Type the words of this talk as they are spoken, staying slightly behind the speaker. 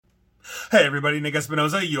Hey everybody, Nick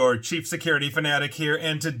Espinoza, your chief security fanatic here,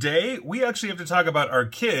 and today we actually have to talk about our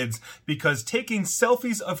kids because taking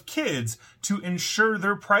selfies of kids to ensure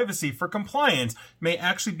their privacy for compliance may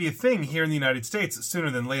actually be a thing here in the United States sooner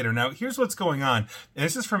than later. Now, here's what's going on, and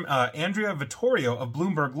this is from Andrea Vittorio of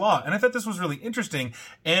Bloomberg Law, and I thought this was really interesting,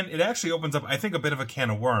 and it actually opens up, I think, a bit of a can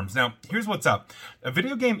of worms. Now, here's what's up. A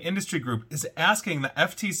video game industry group is asking the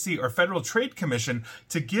FTC, or Federal Trade Commission,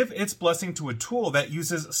 to give its blessing to a tool that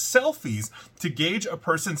uses selfies to gauge a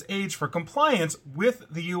person's age for compliance with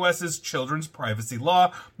the U.S.'s children's privacy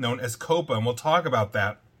law, known as COPA, and we'll talk about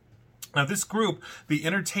that. Now, this group, the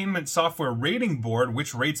Entertainment Software Rating Board,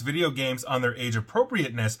 which rates video games on their age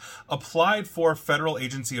appropriateness, applied for federal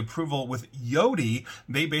agency approval with Yoti.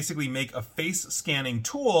 They basically make a face scanning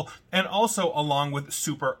tool, and also along with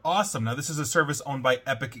Super Awesome. Now, this is a service owned by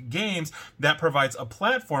Epic Games that provides a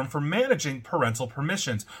platform for managing parental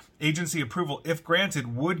permissions. Agency approval, if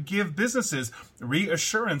granted, would give businesses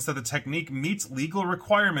reassurance that the technique meets legal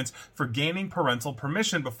requirements for gaining parental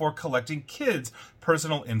permission before collecting kids'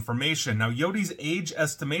 personal information. Now, Yoti's age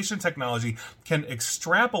estimation technology can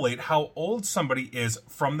extrapolate how old somebody is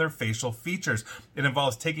from their facial features. It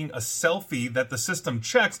involves taking a selfie that the system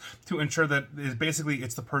checks to ensure that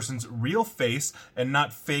it's the person's real face and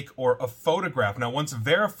not fake or a photograph. Now, once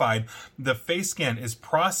verified, the face scan is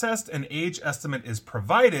processed, an age estimate is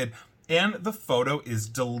provided, and the photo is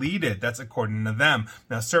deleted. That's according to them.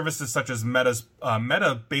 Now, services such as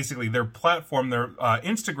Meta, basically their platform, their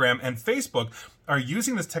Instagram and Facebook, are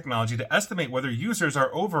using this technology to estimate whether users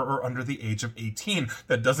are over or under the age of 18.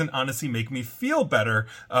 That doesn't honestly make me feel better,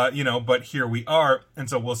 but here we are, and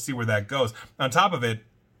so we'll see where that goes. On top of it,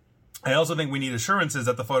 I also think we need assurances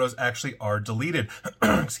that the photos actually are deleted.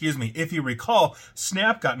 Excuse me. If you recall,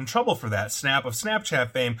 Snap got in trouble for that. Snap of Snapchat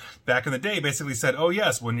fame back in the day basically said, oh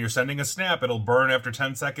yes, when you're sending a snap, it'll burn after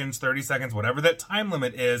 10 seconds, 30 seconds, whatever that time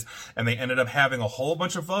limit is. And they ended up having a whole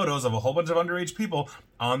bunch of photos of a whole bunch of underage people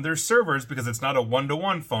on their servers because it's not a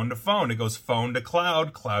one-to-one, phone-to-phone. It goes phone to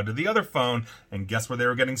cloud, cloud to the other phone. And guess where they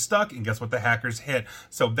were getting stuck? And guess what the hackers hit?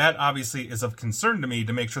 So that obviously is of concern to me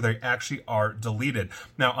to make sure they actually are deleted.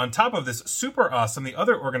 Now, on top of this, Super Awesome, the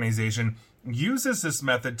other organization, uses this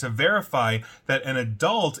method to verify that an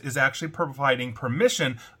adult is actually providing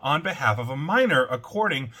permission on behalf of a minor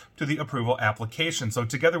according to the approval application. So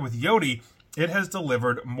together with Yoti, it has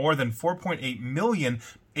delivered more than 4.8 million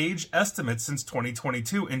age estimates since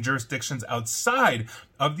 2022 in jurisdictions outside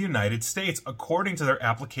of the United States, according to their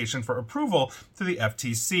application for approval to the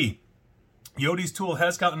FTC. Yoti's tool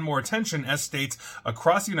has gotten more attention as states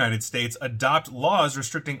across the United States adopt laws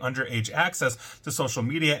restricting underage access to social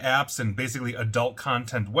media apps and basically adult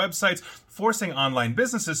content websites, forcing online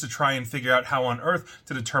businesses to try and figure out how on earth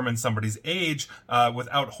to determine somebody's age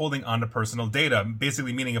without holding on to personal data.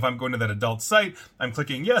 Basically meaning if I'm going to that adult site, I'm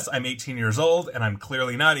clicking, yes, I'm 18 years old, and I'm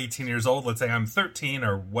clearly not 18 years old. Let's say I'm 13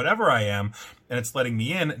 or whatever I am, and it's letting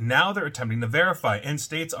me in. Now they're attempting to verify, and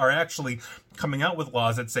states are actually coming out with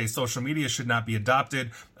laws that say social media should not be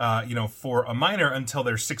adopted, for a minor until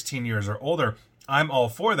they're 16 years or older. I'm all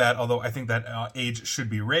for that, although I think that age should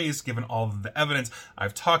be raised given all of the evidence.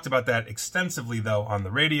 I've talked about that extensively, though, on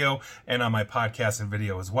the radio and on my podcast and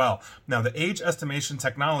video as well. Now, the age estimation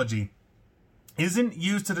technology isn't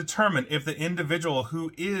used to determine if the individual who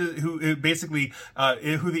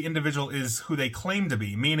the individual is who they claim to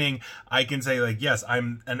be. Meaning, I can say, like, yes,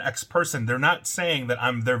 I'm an X person. They're not saying that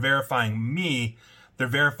they're verifying me. They're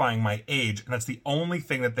verifying my age, and that's the only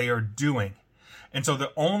thing that they are doing. And so they're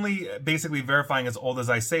only basically verifying as old as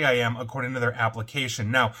I say I am according to their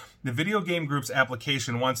application. Now, the video game group's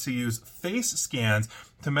application wants to use face scans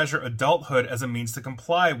to measure adulthood as a means to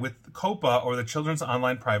comply with COPA, or the Children's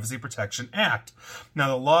Online Privacy Protection Act. Now,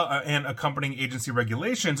 the law and accompanying agency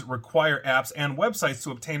regulations require apps and websites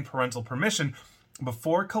to obtain parental permission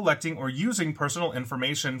before collecting or using personal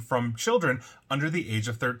information from children under the age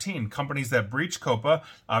of 13. Companies that breach COPA,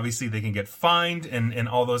 obviously they can get fined and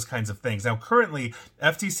all those kinds of things. Now, currently,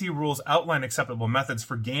 FTC rules outline acceptable methods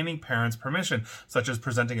for gaining parents' permission, such as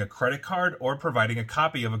presenting a credit card or providing a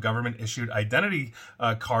copy of a government-issued identity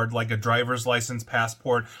card like a driver's license,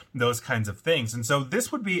 passport, those kinds of things. And so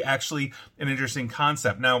this would be actually an interesting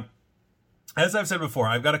concept. Now, as I've said before,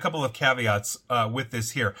 I've got a couple of caveats with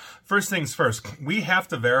this here. First things first, we have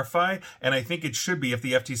to verify, and I think it should be, if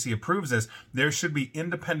the FTC approves this, there should be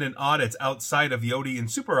independent audits outside of Yoti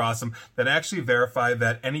and Super Awesome that actually verify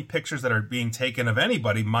that any pictures that are being taken of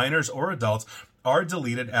anybody, minors or adults, are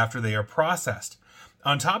deleted after they are processed.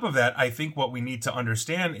 On top of that, I think what we need to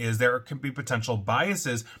understand is there can be potential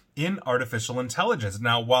biases in artificial intelligence.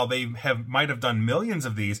 Now, while they might have done millions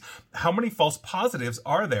of these, how many false positives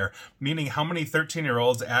are there? Meaning, how many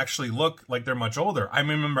 13-year-olds actually look like they're much older? I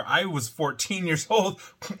remember I was 14 years old.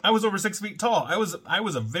 I was over 6 feet tall. I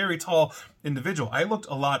was a very tall individual. I looked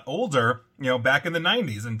a lot older, back in the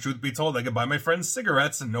 90s. And truth be told, I could buy my friends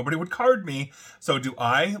cigarettes and nobody would card me. So do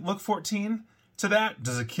I look 14 to that?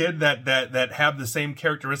 Does a kid that have the same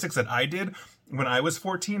characteristics that I did when I was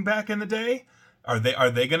 14 back in the day? Are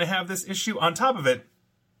they going to have this issue? On top of it,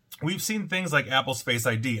 we've seen things like Apple's Face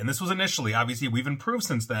ID, and this was initially, obviously we've improved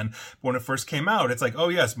since then, but when it first came out, it's like, oh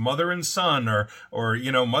yes, mother and son, or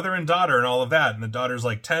mother and daughter and all of that, and the daughter's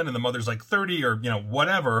like 10 and the mother's like 30 or,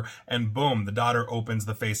 whatever, and boom, the daughter opens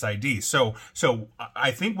the Face ID. So I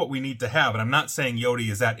think what we need to have, and I'm not saying Yoti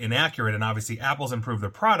is that inaccurate, and obviously Apple's improved their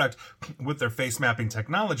product with their face mapping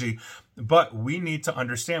technology, but we need to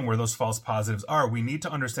understand where those false positives are. We need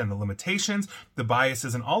to understand the limitations, the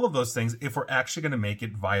biases, and all of those things if we're actually going to make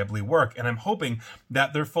it viably work. And I'm hoping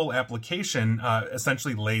that their full application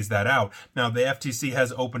essentially lays that out. Now, the FTC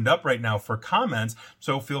has opened up right now for comments,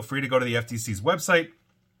 so feel free to go to the FTC's website,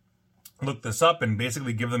 look this up, and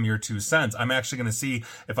basically give them your 2 cents. I'm actually going to see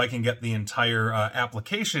if I can get the entire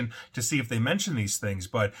application to see if they mention these things.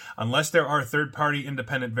 But unless there are third-party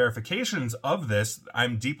independent verifications of this,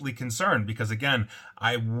 I'm deeply concerned because, again,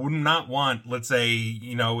 I would not want, let's say,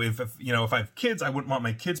 if I have kids, I wouldn't want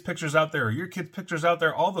my kids' pictures out there or your kids' pictures out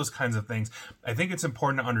there, all those kinds of things. I think it's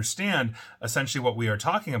important to understand essentially what we are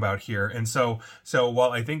talking about here. And so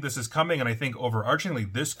while I think this is coming, and I think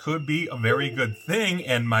overarchingly this could be a very good thing,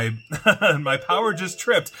 and my my power just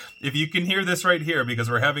tripped, if you can hear this right here, because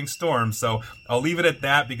we're having storms. So I'll leave it at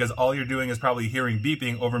that because all you're doing is probably hearing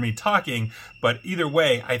beeping over me talking. But either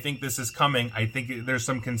way, I think this is coming. I think there's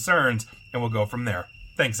some concerns, and we'll go from there.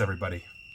 Thanks, everybody.